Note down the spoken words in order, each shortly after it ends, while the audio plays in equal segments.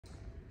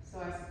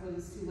so I suppose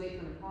it's too late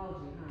for an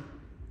apology, huh?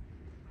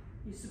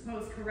 You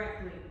suppose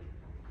correctly.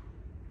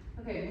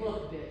 Okay,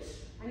 look, bitch.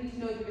 I need to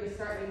know if you're gonna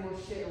start any more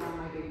shit around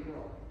my baby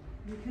girl.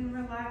 You can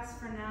relax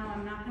for now.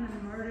 I'm not gonna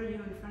murder you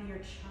in front of your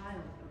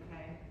child,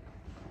 okay?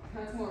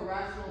 That's more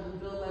rational than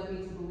Bill led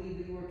me to believe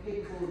that you were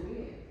capable of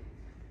being.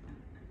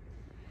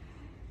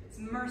 It's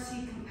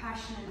mercy,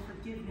 compassion, and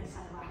forgiveness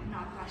I lack,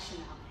 not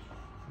rationality.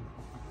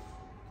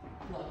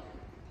 Look,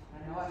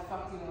 I know I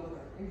fucked you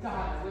over, and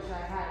God, I wish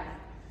I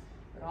hadn't.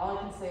 But all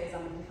I can say is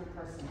I'm a different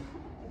person.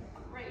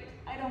 Great,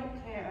 I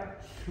don't care.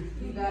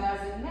 Be that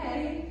as it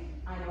may,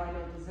 I know I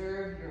don't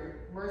deserve your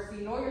mercy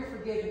nor your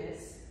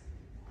forgiveness.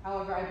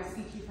 However, I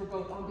beseech you for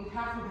both on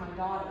behalf of my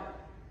daughter.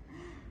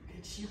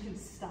 Bitch, you can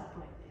stop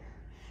right there.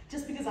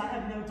 Just because I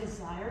have no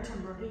desire to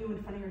murder you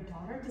in front of your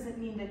daughter doesn't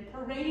mean that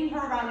parading her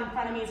around in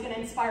front of me is going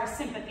to inspire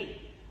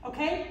sympathy,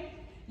 okay?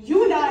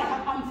 You and I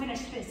have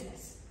unfinished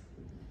business.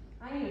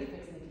 I need to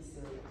fix Nikki's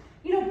story.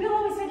 You know, Bill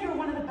always said you were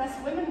one of the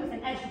best women with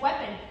an edged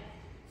weapon.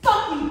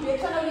 Fuck you,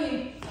 bitch. I don't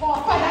even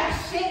qualify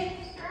that shit.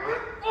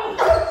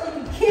 You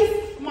can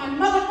kiss my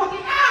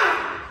motherfucking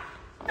ass.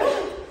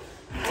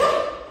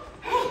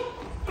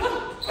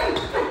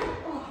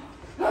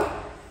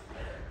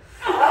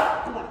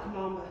 Black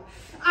Mamba.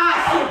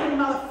 I should have been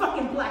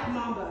motherfucking Black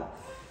Mamba.